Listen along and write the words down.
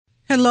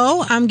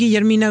Hello, I'm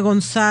Guillermina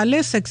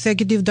Gonzalez,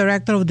 Executive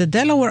Director of the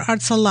Delaware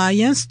Arts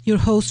Alliance, your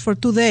host for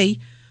today.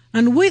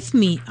 And with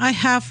me, I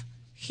have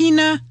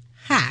Hina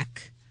Hag,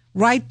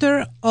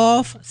 writer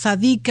of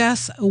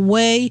Sadiqa's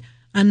Way,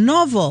 a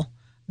novel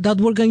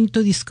that we're going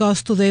to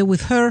discuss today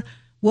with her.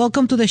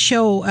 Welcome to the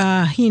show,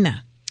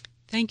 Hina.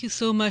 Thank you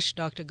so much,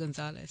 Dr.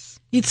 Gonzalez.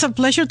 It's a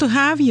pleasure to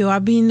have you.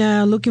 I've been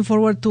looking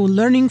forward to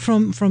learning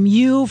from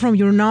you, from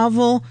your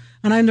novel,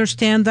 and I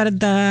understand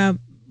that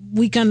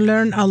we can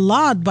learn a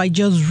lot by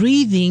just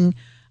reading,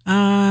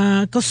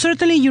 because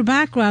certainly your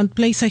background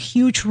plays a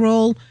huge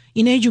role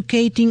in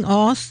educating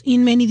us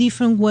in many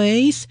different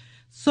ways.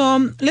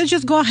 So let's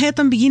just go ahead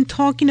and begin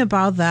talking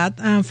about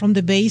that from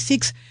the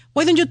basics.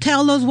 Why don't you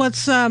tell us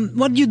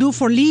what you do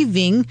for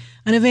living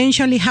and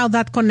eventually how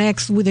that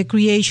connects with the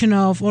creation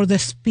of or the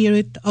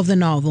spirit of the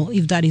novel,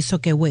 if that is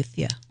okay with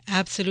you?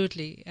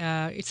 Absolutely.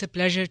 It's a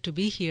pleasure to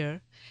be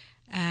here.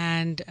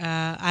 And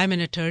I'm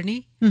an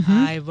attorney. Mm-hmm.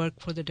 I work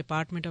for the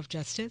Department of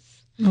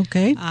Justice.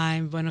 Okay.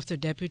 I'm one of the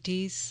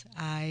deputies.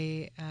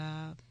 I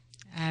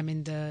am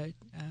in the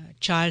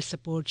Child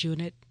Support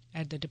Unit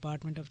at the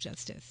Department of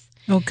Justice.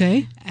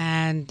 Okay.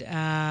 And,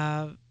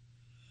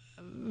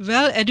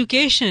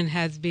 education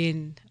has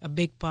been a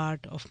big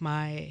part of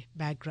my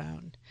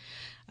background.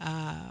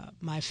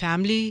 My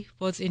family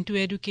was into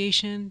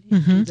education,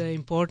 mm-hmm. into the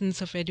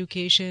importance of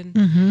education.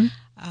 Mm-hmm.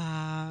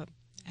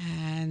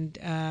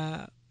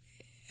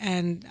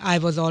 And I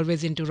was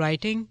always into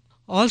writing.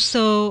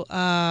 Also,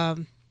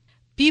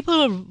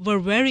 people were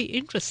very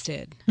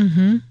interested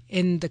mm-hmm.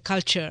 in the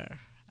culture,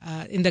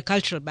 in the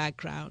cultural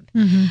background.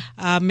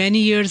 Mm-hmm. Many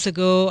years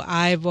ago,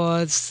 I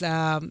was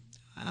on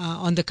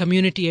the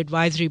community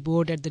advisory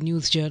board at the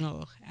News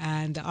Journal,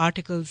 and the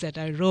articles that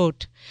I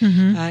wrote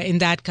mm-hmm. In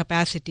that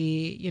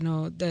capacity,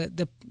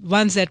 the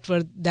ones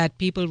that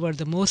people were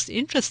the most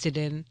interested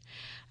in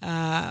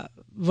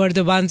were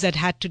the ones that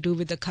had to do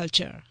with the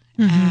culture.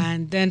 Mm-hmm.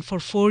 And then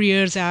for 4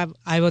 years,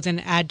 I was an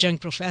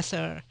adjunct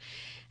professor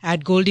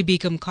at Goldie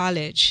Beacom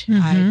College.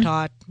 Mm-hmm. I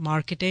taught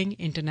marketing,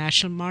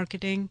 international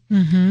marketing,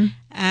 mm-hmm.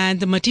 and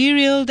the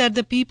material that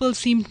the people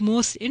seemed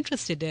most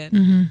interested in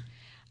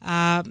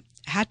mm-hmm.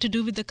 Had to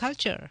do with the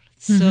culture.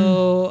 Mm-hmm.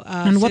 So,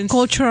 and what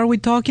culture are we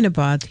talking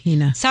about,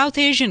 Hina? South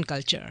Asian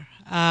culture.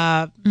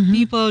 mm-hmm.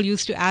 People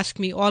used to ask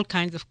me all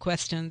kinds of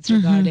questions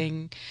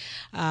regarding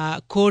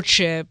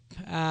courtship,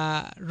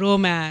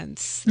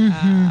 romance,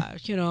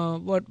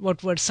 mm-hmm.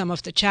 what were some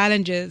of the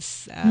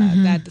challenges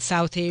mm-hmm. that the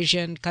South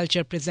Asian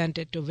culture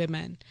presented to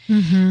women.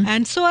 Mm-hmm.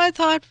 And so I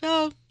thought,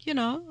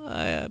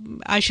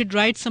 I should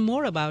write some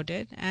more about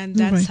it. And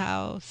that's right.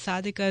 how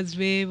Sadiqa's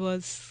Way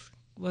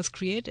was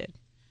created.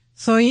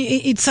 So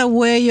it's a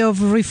way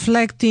of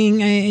reflecting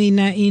in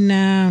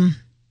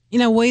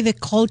a way the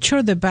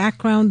culture, the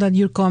background that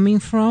you're coming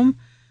from,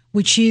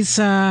 which is,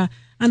 and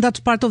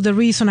that's part of the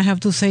reason I have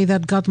to say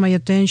that got my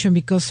attention,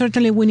 because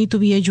certainly we need to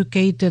be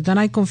educated. And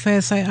I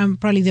confess I'm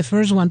probably the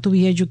first one to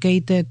be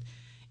educated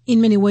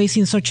in many ways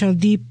in such a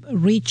deep,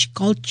 rich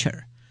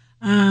culture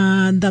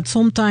that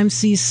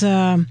sometimes is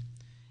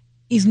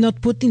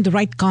not put in the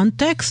right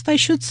context, I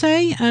should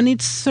say. And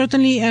it's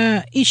certainly,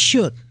 it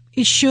should.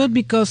 It should,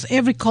 because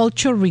every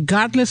culture,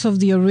 regardless of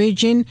the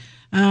origin,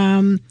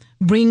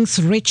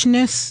 brings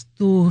richness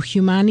to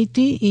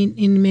humanity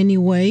in many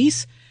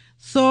ways.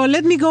 So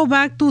let me go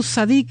back to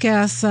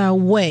Sadiqa's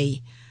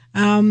Way.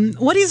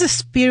 What is the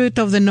spirit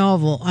of the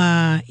novel,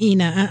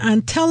 Hina?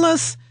 And tell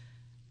us,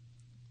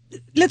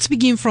 let's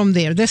begin from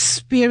there, the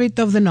spirit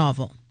of the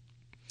novel.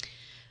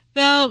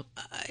 Well,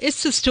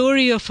 it's the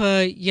story of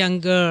a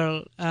young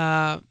girl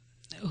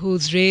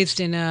who's raised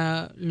in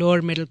a lower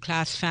middle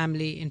class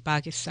family in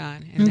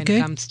Pakistan and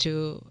then comes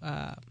to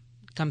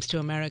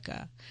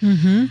America.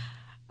 Mm-hmm.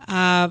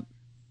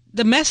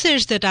 The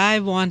message that I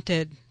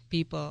wanted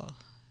people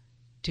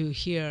to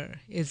hear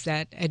is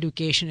that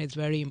education is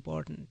very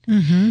important.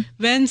 Mm-hmm.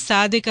 When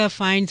Sadiqa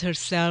finds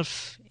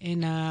herself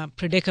in a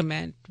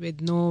predicament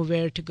with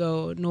nowhere to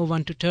go, no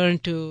one to turn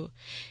to,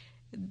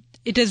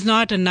 it is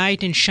not a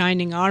knight in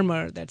shining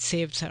armor that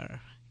saves her.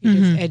 It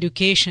mm-hmm. is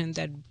education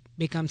that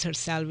becomes her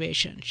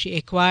salvation. She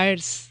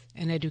acquires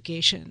an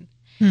education.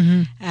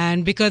 Mm-hmm.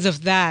 And because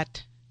of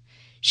that,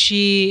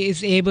 she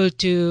is able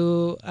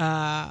to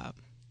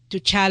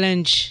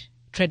challenge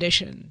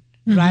tradition,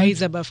 mm-hmm.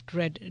 rise above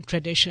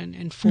tradition,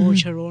 and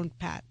forge mm-hmm. her own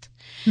path.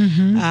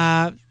 Mm-hmm.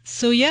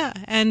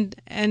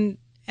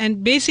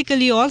 And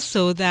basically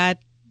also that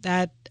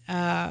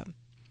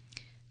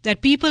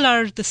people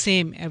are the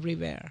same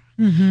everywhere.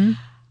 Mm-hmm.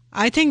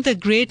 I think the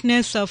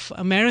greatness of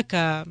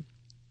America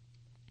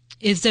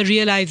is the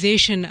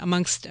realization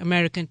amongst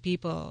American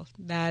people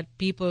that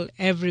people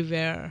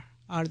everywhere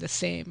are the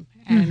same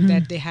and mm-hmm.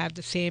 that they have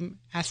the same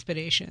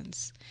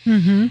aspirations.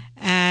 Mm-hmm.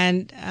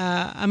 And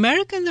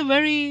Americans are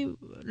very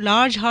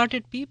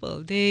large-hearted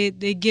people. They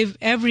give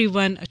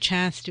everyone a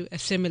chance to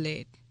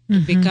assimilate, to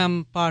mm-hmm.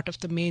 become part of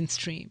the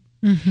mainstream.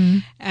 Mm-hmm.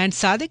 And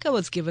Sadiqa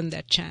was given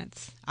that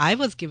chance. I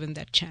was given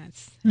that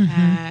chance.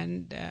 Mm-hmm.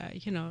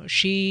 And,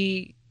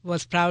 she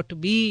was proud to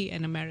be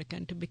an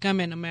American, to become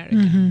an American.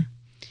 Mm-hmm.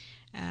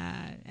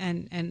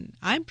 and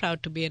I'm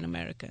proud to be an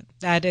American.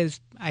 That is,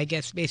 I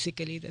guess,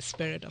 basically the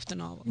spirit of the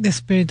novel. The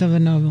spirit of the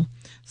novel.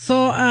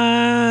 So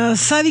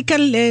Sadiqa,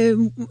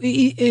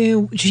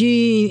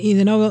 she in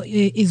the novel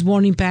is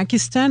born in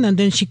Pakistan, and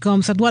then she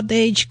comes. At what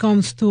age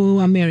comes to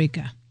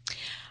America?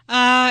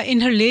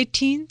 In her late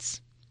teens.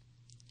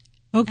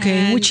 Okay,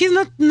 And which is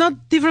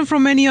not different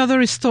from any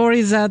other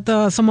stories that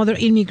some other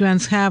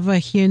immigrants have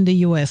here in the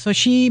U.S. So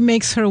she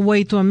makes her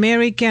way to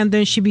America, and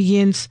then she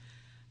begins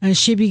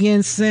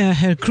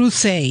her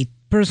crusade,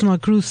 personal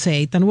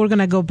crusade, and we're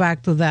gonna go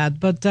back to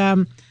that. But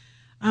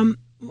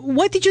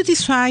why did you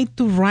decide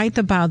to write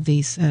about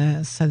this,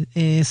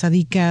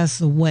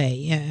 Sadiqa's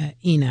way,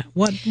 Hina?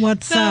 What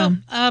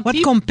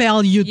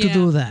compelled you to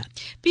do that?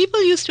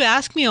 People used to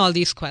ask me all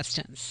these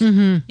questions.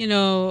 Mm-hmm.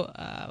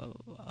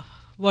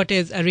 What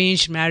is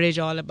arranged marriage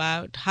all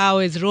about? How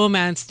is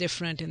romance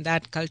different in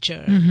that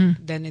culture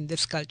than in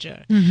this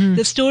culture? Mm-hmm.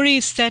 The story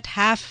is set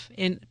half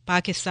in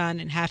Pakistan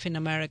and half in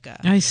America.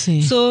 I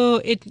see.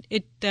 So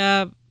it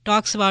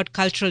talks about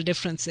cultural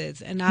differences,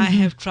 and I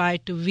have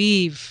tried to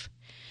weave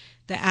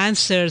the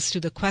answers to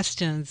the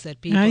questions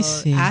that people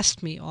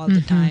ask me all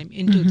the time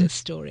into this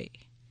story.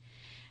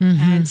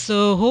 Mm-hmm. And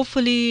so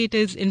hopefully it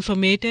is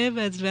informative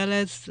as well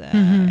as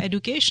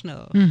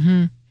educational.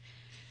 Mm-hmm.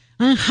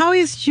 How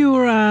is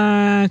your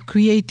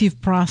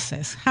creative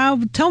process?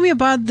 Tell me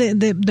about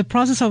the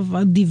process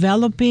of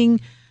developing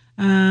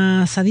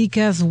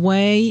Sadiqa's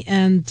way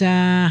and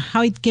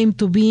how it came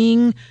to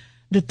being,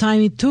 the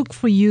time it took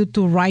for you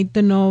to write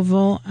the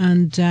novel,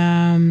 and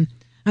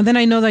then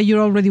I know that you're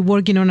already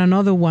working on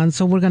another one,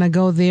 so we're gonna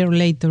go there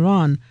later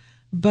on.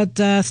 But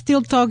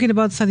still talking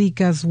about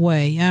Sadiqa's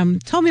way,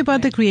 tell me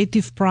about the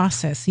creative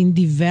process in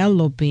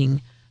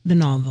developing the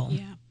novel.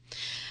 Yeah.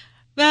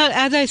 Well,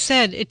 as I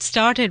said, it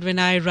started when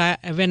I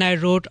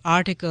wrote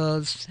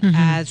articles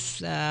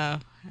as a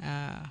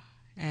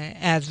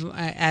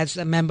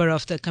member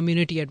of the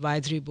Community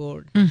Advisory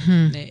Board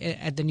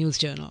at the News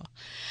Journal.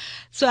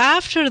 So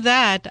after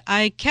that,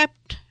 I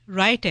kept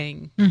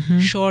writing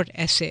short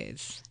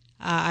essays.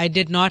 I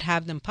did not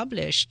have them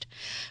published.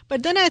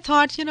 But then I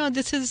thought,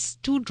 this is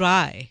too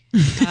dry.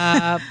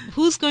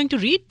 Who's going to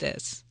read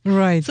this?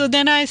 Right. So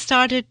then I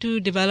started to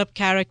develop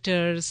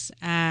characters,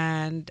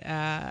 and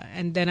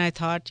then I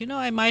thought,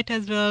 I might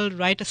as well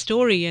write a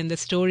story, and the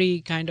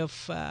story kind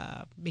of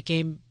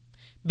became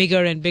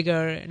bigger and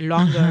bigger and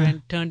longer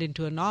and turned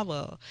into a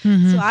novel.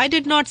 So I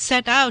did not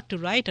set out to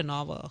write a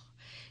novel.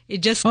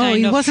 It just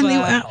kind of...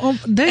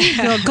 there you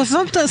go. Because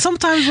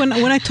sometimes when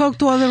I talk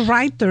to other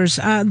writers,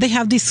 they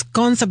have this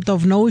concept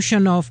of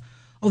notion of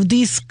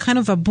this kind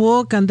of a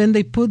book, and then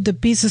they put the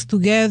pieces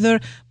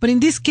together. But in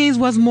this case,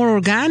 was more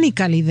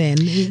organically then.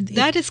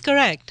 That is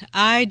correct.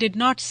 I did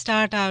not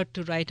start out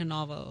to write a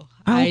novel.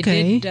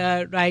 Okay. I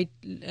did write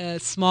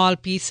small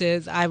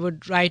pieces. I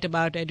would write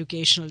about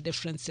educational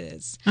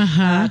differences,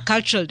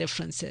 cultural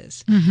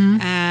differences,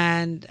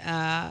 and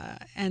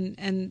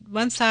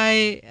once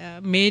I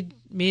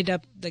made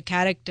up the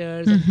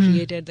characters and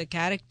created the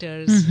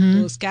characters,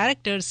 those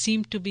characters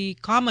seemed to be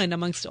common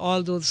amongst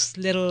all those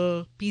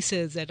little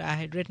pieces that I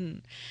had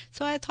written.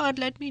 So I thought,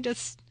 let me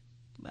just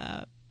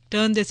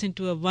turn this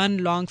into one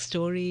long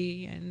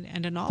story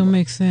and a novel. That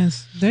makes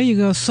sense. There you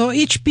go. So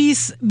each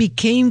piece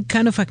became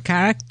kind of a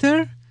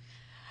character?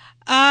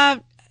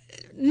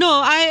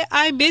 No,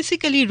 I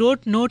basically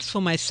wrote notes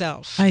for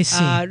myself. I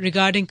see.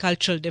 Regarding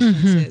cultural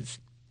differences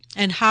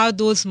and how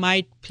those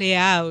might play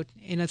out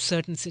in a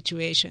certain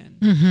situation.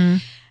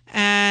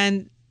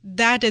 And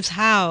that is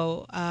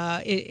how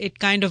it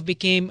kind of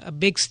became a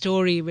big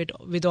story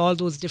with all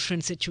those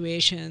different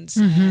situations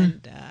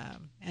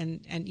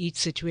and each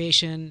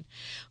situation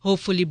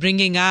hopefully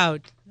bringing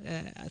out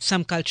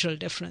some cultural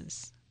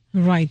difference.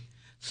 Right.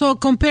 So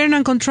comparing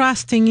and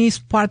contrasting is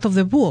part of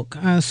the book,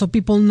 so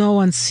people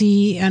know and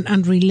see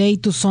and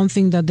relate to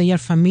something that they are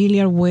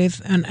familiar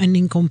with, and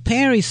in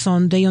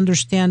comparison they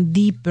understand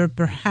deeper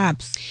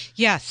perhaps.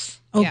 Yes.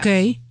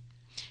 Okay.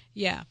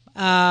 Yeah.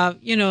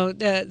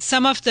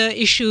 Some of the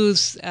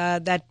issues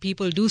that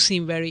people do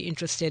seem very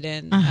interested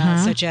in,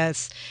 such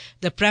as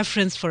the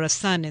preference for a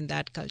son in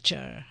that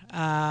culture,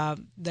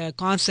 the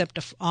concept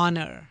of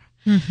honor,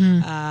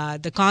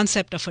 the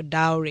concept of a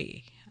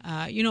dowry.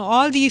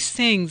 All these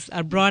things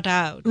are brought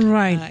out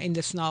in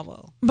this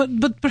novel.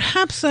 But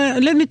perhaps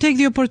let me take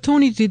the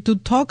opportunity to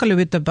talk a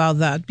little bit about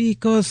that,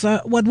 because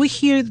what we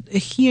hear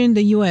here in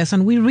the U.S.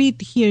 and we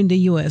read here in the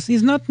U.S.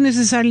 is not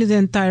necessarily the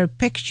entire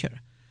picture.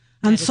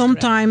 And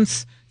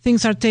sometimes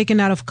things are taken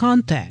out of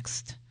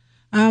context.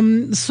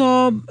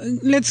 So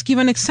let's give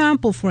an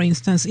example, for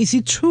instance. Is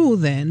it true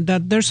then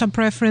that there's a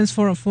preference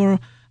for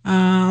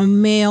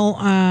male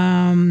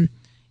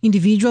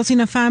individuals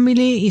in a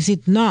family? Is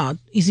it not?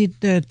 Is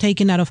it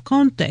taken out of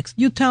context?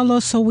 You tell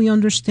us so we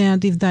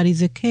understand if that is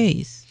the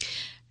case.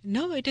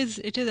 No, it is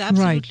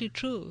absolutely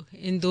true.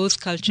 In those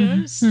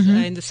cultures,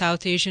 in the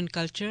South Asian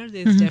culture,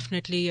 there's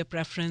definitely a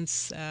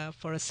preference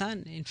for a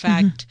son. In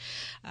fact,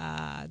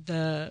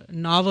 the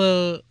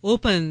novel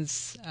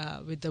opens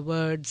with the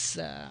words,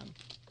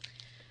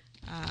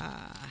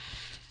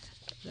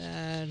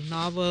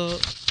 novel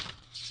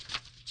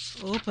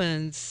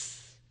opens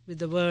with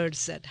the words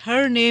that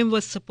her name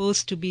was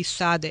supposed to be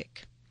Sadiq,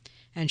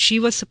 and she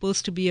was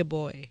supposed to be a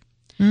boy.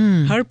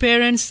 Her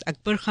parents,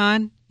 Akbar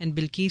Khan and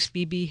Bilqis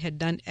Bibi, had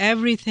done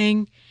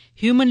everything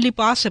humanly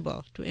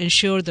possible to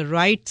ensure the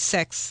right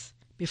sex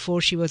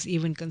before she was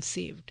even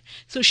conceived.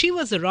 So she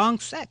was the wrong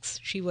sex.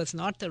 She was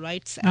not the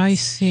right sex. I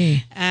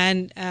see.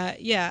 And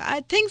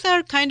things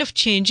are kind of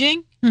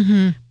changing.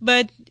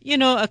 But,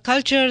 a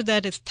culture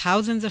that is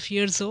thousands of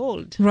years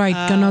old. Right,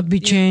 cannot be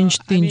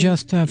changed in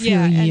just a few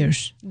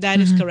years. That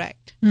is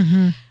correct.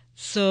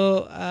 So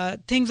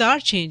things are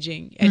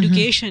changing.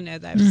 Education,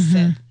 as I've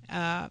said.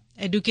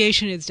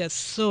 Education is just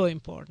so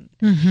important.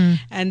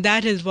 And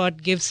that is what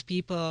gives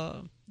people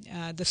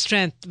the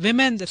strength,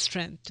 women the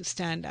strength to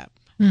stand up,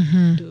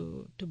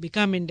 to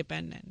become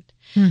independent,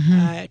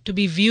 to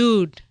be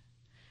viewed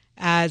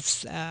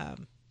as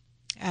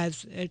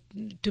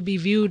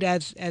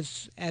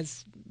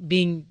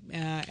being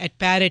at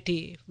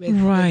parity with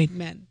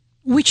men.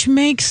 Which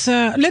makes,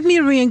 let me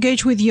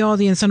re-engage with the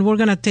audience, and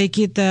we're going to take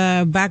it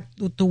back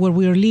to where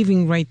we're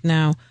living right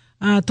now,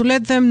 to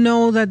let them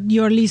know that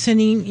you're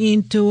listening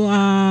into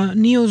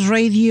News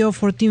Radio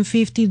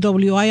 1450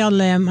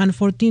 WILM and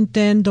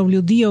 1410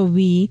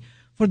 WDOV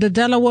for the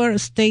Delaware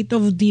State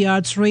of the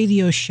Arts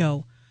radio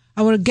show.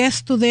 Our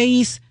guest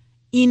today is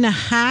Hina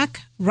Hag,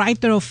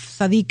 writer of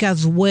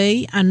Sadiqa's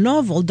Way, a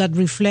novel that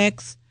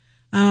reflects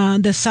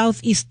the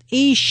Southeast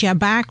Asia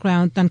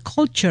background and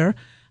culture,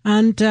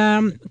 and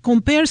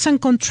compares and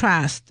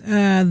contrasts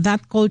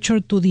that culture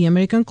to the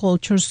American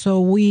culture,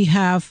 so we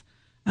have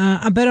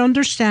a better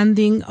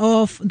understanding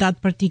of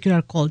that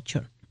particular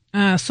culture.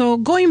 So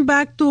going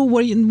back to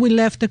where we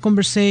left the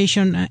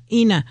conversation,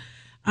 Hina,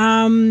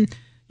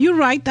 you're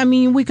right. I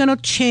mean, we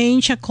cannot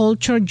change a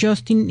culture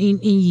just in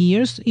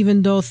years,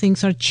 even though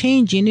things are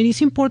changing. It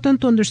is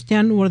important to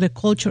understand where the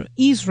culture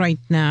is right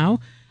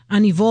now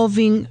and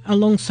evolving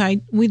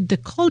alongside with the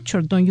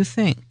culture, don't you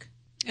think?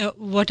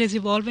 What is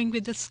evolving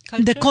with this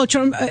culture? The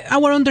culture,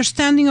 our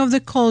understanding of the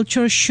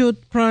culture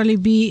should probably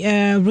be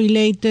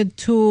related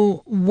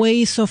to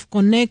ways of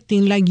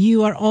connecting, like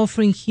you are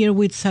offering here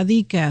with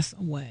Sadiqa's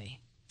Way.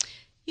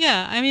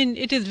 Yeah, I mean,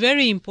 it is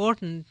very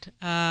important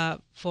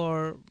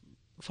for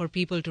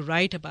people to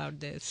write about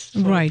this,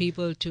 for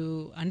people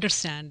to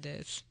understand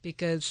this,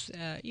 because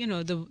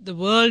the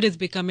world is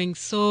becoming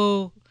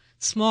so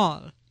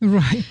small.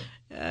 Right.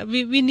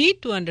 We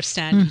need to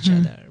understand each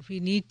other. We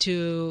need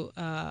to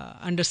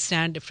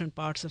understand different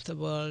parts of the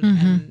world,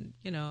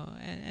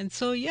 and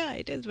so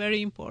it is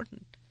very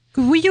important.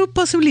 Could you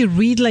possibly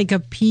read like a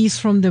piece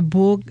from the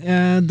book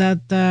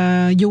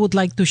that you would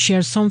like to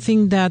share,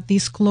 something that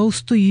is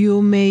close to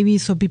you, maybe,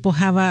 so people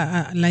have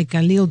a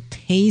little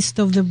taste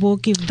of the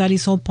book, if that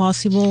is all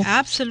possible?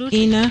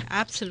 Absolutely, Hina?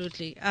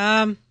 Absolutely.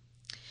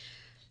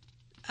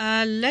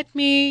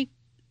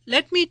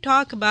 Let me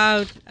talk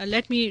about,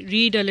 let me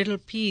read a little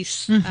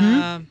piece.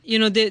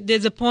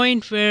 There's a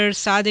point where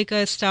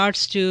Sadiqa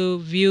starts to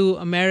view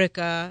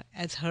America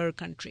as her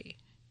country.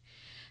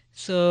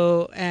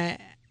 So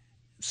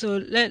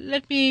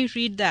let me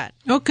read that.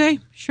 Okay,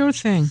 sure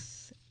thing.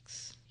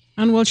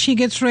 And while she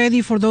gets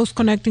ready, for those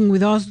connecting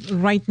with us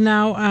right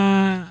now,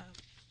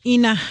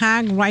 Hina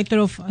Hag, writer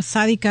of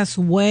Sadiqa's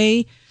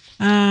Way,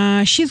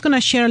 she's going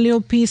to share a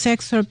little piece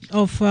excerpt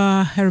of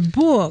her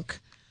book,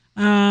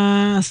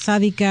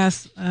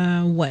 Sadiqa's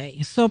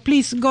Way. So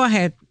please go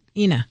ahead,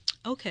 Hina.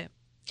 Okay.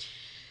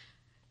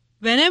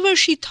 Whenever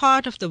she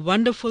thought of the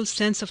wonderful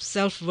sense of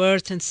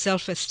self-worth and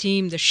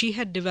self-esteem that she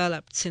had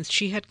developed since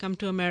she had come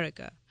to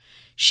America,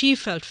 she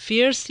felt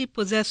fiercely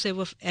possessive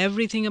of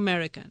everything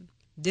American.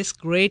 This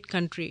great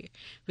country,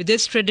 with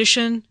its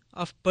tradition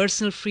of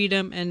personal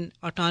freedom and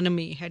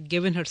autonomy, had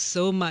given her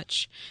so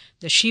much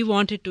that she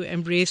wanted to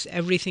embrace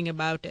everything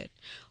about it,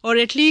 or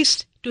at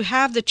least to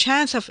have the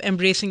chance of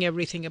embracing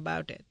everything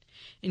about it,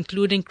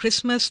 including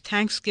Christmas,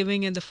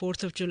 Thanksgiving, and the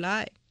 4th of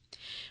July.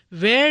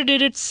 Where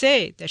did it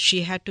say that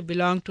she had to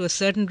belong to a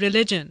certain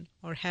religion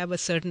or have a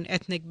certain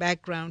ethnic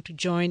background to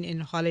join in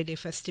holiday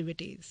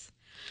festivities?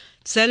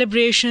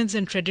 Celebrations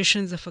and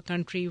traditions of a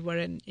country were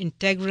an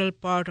integral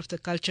part of the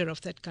culture of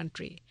that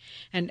country,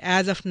 and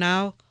as of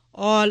now,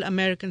 all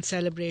American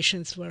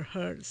celebrations were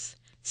hers,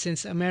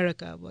 since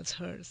America was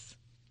hers.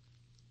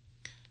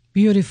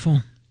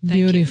 Beautiful,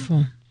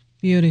 beautiful,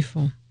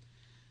 beautiful.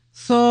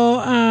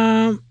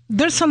 So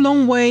there's a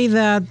long way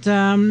that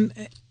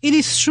it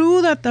is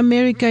true that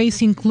America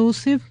is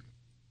inclusive.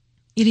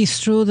 It is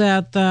true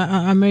that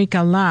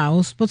America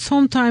allows, but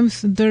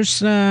sometimes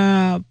there's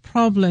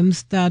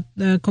problems that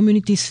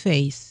communities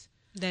face.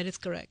 That is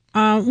correct.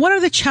 What are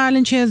the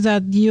challenges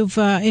that you've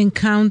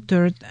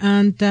encountered,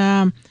 and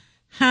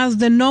has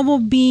the novel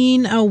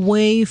been a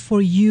way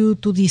for you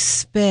to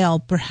dispel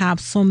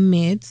perhaps some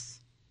myths?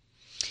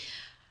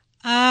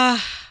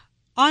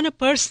 On a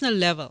personal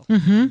level,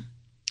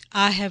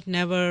 I have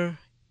never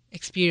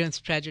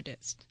experienced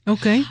prejudice.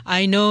 Okay.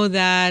 I know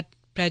that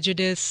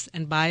prejudice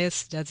and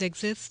bias does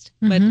exist.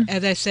 But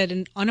as I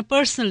said, on a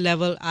personal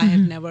level, I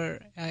have never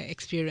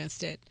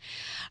experienced it.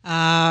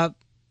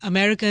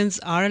 Americans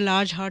are a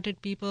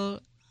large-hearted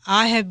people.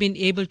 I have been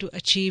able to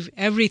achieve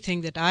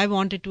everything that I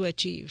wanted to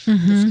achieve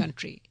in this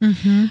country.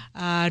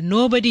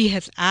 Nobody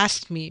has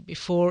asked me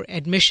before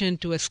admission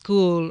to a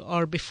school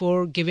or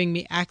before giving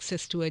me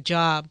access to a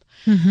job,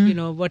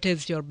 what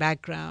is your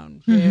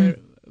background,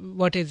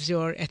 what is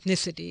your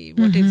ethnicity,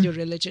 what is your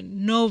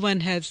religion. No one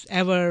has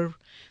ever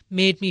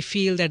made me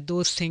feel that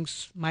those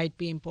things might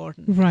be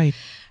important. Right.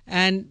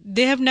 And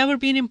they have never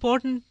been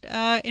important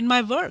in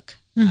my work.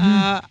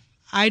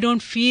 I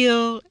don't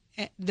feel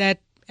that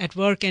at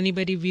work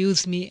anybody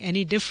views me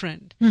any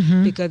different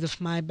because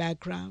of my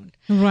background.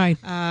 Right.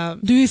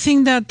 Do you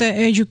think that the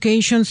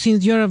education,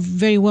 since you're a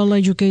very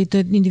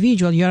well-educated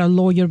individual, you're a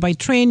lawyer by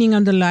training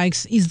and the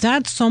likes, is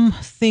that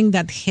something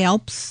that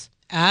helps?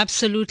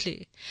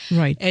 Absolutely.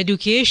 Right.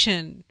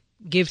 Education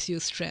gives you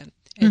strength.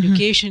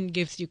 Education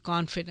gives you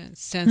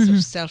confidence, sense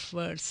of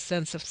self-worth,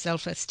 sense of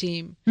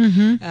self-esteem.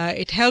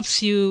 It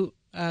helps you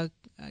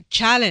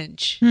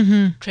challenge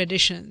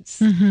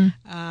traditions,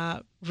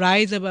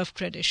 rise above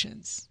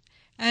traditions.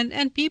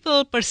 And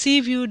people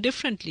perceive you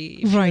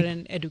differently if you're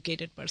an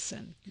educated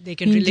person. They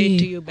can relate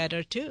to you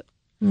better too.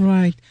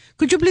 Right.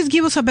 Could you please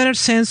give us a better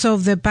sense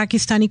of the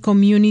Pakistani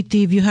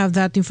community, if you have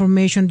that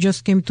information,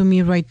 just came to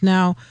me right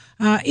now.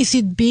 Is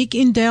it big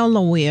in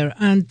Delaware?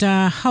 And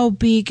how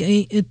big,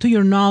 to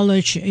your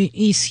knowledge,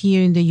 is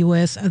here in the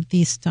U.S. at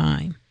this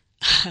time?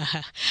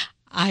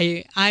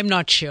 I'm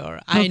not sure.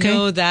 I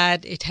know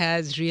that it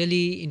has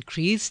really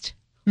increased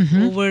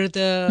over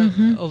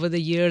the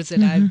years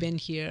that I've been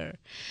here.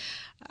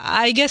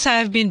 I guess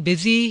I've been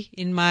busy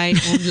in my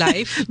own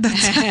life.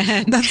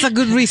 That's a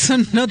good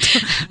reason not to.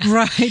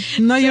 Right.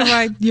 No, you're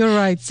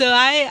right. So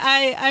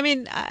I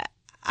mean,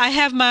 I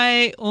have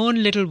my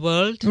own little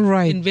world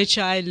in which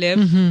I live.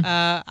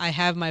 I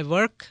have my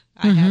work.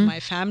 I have my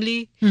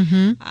family.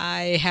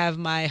 I have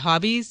my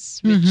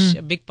hobbies, which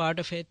a big part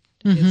of it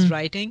is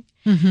writing.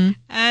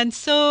 And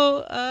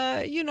so,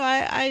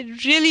 I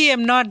really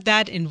am not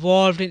that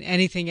involved in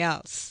anything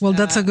else. Well,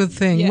 that's a good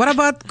thing. Yeah. What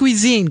about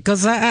cuisine?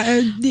 Because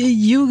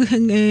you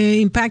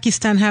in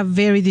Pakistan have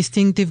very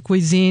distinctive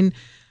cuisine.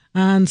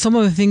 And some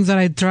of the things that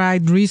I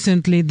tried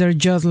recently, they're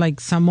just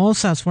like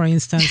samosas, for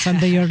instance, and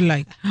they are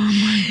like, oh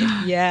my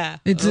God. Yeah.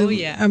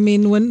 I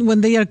mean,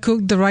 when they are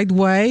cooked the right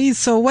way.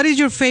 So what is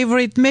your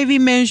favorite? Maybe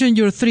mention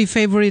your 3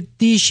 favorite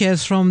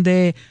dishes from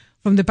the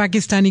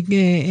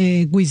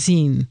Pakistani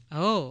cuisine.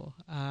 Oh,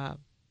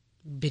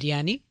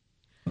 biryani.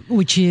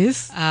 Which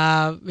is?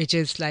 Which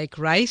is like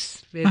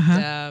rice with,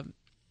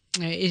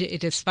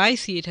 it is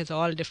spicy. It has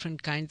all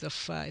different kinds of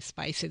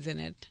spices in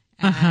it.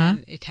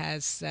 And it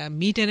has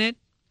meat in it.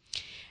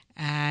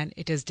 And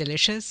it is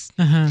delicious.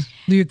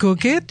 Do you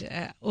cook it?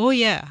 Oh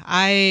yeah,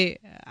 I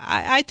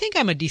think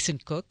I'm a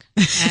decent cook,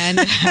 and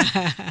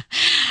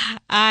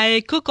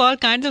I cook all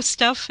kinds of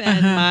stuff.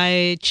 And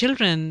my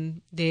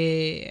children,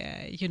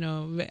 they,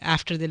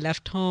 after they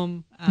left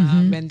home,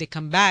 when they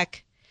come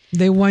back,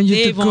 they want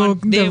you to cook.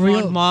 They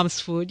want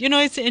mom's food.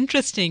 It's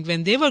interesting.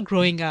 When they were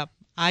growing up,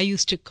 I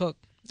used to cook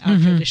our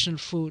traditional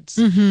foods,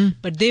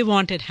 but they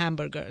wanted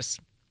hamburgers.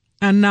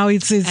 And now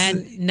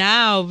And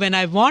now when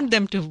I want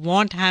them to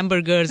want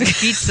hamburgers and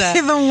pizza, they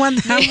don't want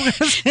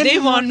hamburgers they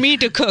want me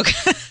to cook.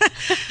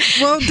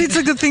 Well, it's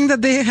a good thing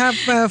that they have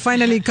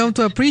finally come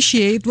to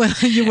appreciate when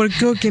you were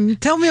cooking.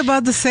 Tell me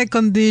about the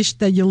second dish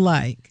that you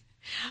like.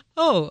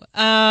 Oh,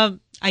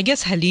 I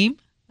guess halim.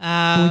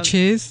 Which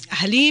is?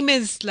 Halim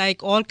is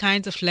like all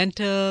kinds of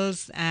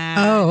lentils,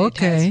 and it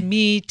has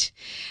meat,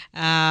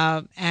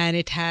 and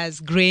it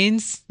has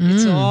grains.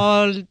 It's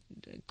all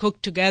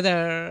cooked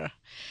together.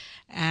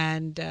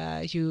 And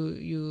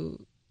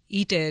you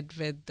eat it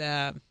with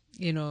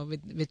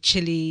with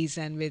chilies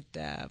and with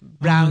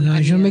brown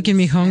onions. You're making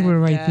me hungry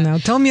right now.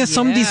 Tell me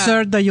some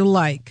dessert that you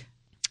like.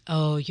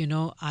 Oh,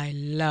 I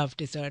love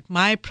dessert.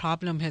 My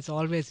problem has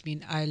always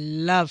been I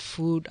love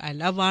food. I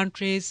love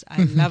entrees.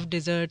 I love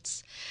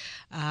desserts.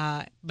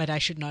 But I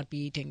should not be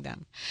eating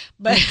them.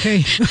 But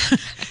okay.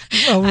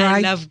 All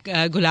right. I love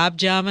gulab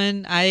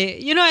jamun.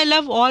 I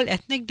love all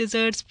ethnic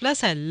desserts.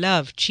 Plus, I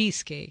love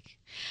cheesecake.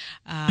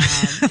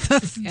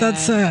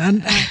 That's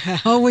an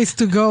always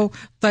to go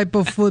type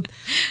of food.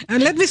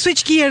 And let me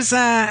switch gears,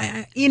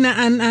 Hina,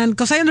 and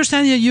because I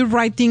understand you're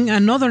writing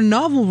another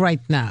novel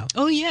right now.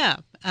 Oh yeah.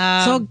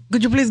 So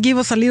could you please give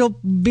us a little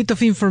bit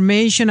of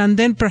information, and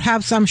then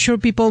perhaps I'm sure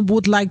people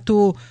would like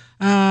to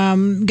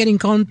get in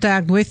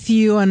contact with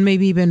you and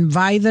maybe even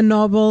buy the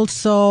novel.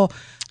 So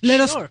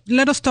let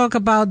us talk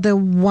about the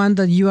one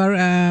that you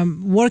are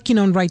working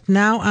on right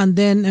now, and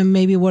then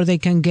maybe where they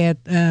can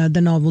get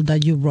the novel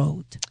that you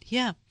wrote.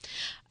 Yeah.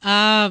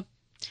 The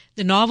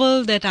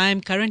novel that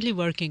I'm currently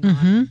working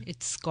on,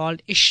 it's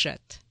called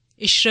Ishrat.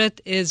 Ishrat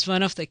is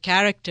one of the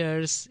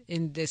characters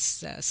in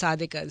this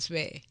Sadiqa's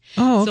way.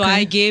 Oh, okay. So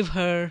I gave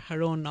her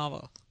own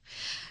novel.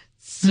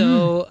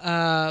 So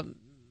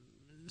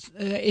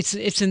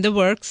It's in the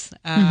works.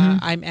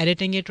 I'm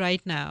editing it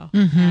right now.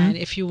 And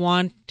if you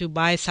want to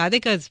buy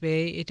Sadiqa's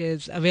Way, it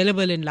is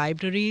available in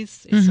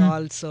libraries. It's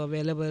also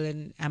available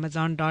in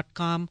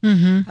Amazon.com.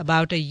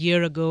 About a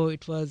year ago,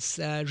 it was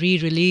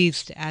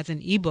re-released as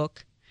an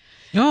ebook.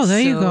 Oh,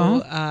 there you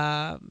go.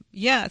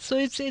 So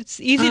it's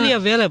easily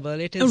available.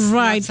 It is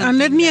right. And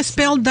let me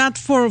spell that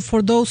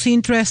for those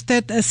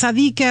interested.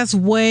 Sadiqa's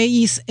Way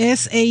is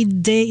Sadikas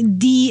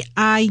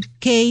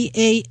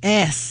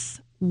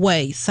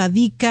Way.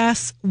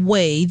 Sadiqa's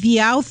Way.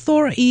 The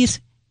author is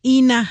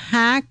Hina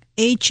Hag,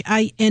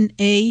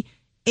 Hinahaq.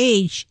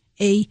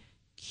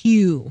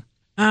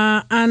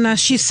 And as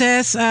she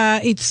says,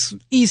 it's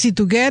easy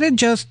to get it.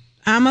 Just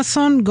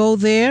Amazon, go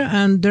there,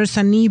 and there's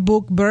an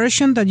ebook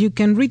version that you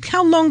can read.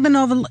 How long the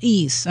novel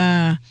is?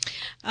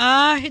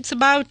 It's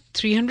about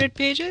 300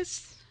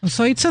 pages.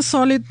 So it's a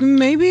solid,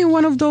 maybe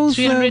one of those...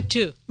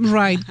 302.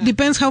 Right.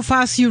 Depends how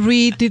fast you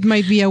read. It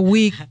might be a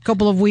week,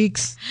 couple of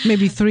weeks,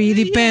 maybe 3,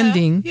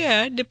 depending.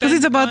 Yeah, depends. Because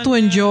it's about to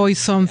enjoy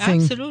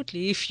something.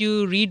 Absolutely. If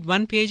you read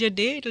 1 page a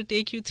day, it'll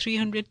take you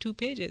 302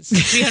 pages,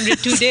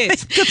 302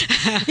 days.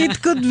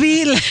 It could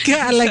be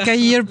like a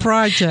year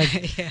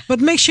project. Yeah. But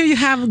make sure you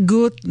have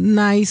good,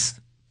 nice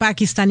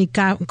Pakistani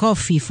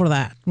coffee for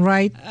that,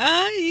 right?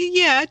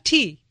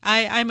 Tea.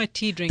 I'm a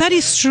tea drinker. That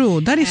is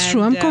true.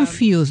 I'm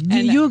confused.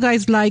 You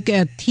guys like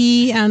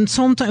tea, and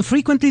sometimes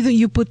frequently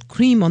you put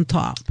cream on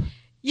top.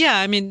 Yeah,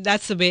 I mean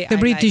that's the way. The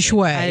British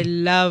way. I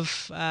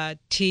love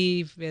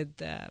tea with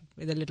a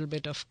little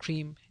bit of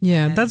cream.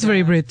 Yeah, that's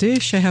very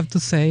British, I have to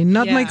say.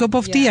 Not my cup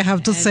of tea, I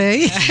have to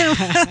say.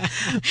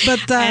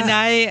 But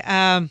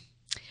and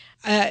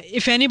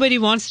if anybody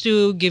wants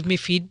to give me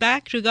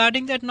feedback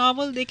regarding that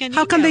novel, they can.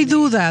 How can they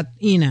do that,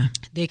 Hina?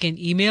 They can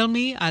email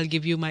me. I'll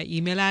give you my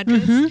email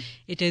address.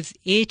 It is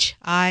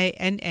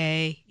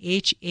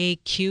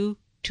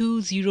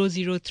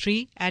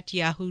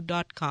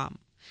hinahaq2003@yahoo.com.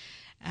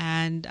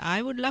 And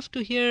I would love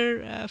to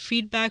hear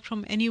feedback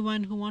from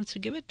anyone who wants to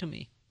give it to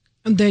me.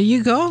 There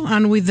you go.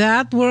 And with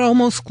that, we're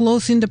almost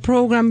closing the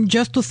program.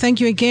 Just to thank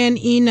you again,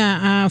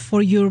 Hina,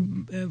 for your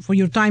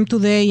time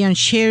today and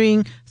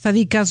sharing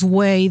Sadiqa's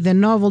Way, the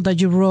novel that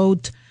you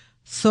wrote.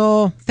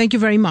 So thank you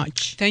very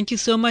much. Thank you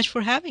so much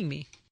for having me.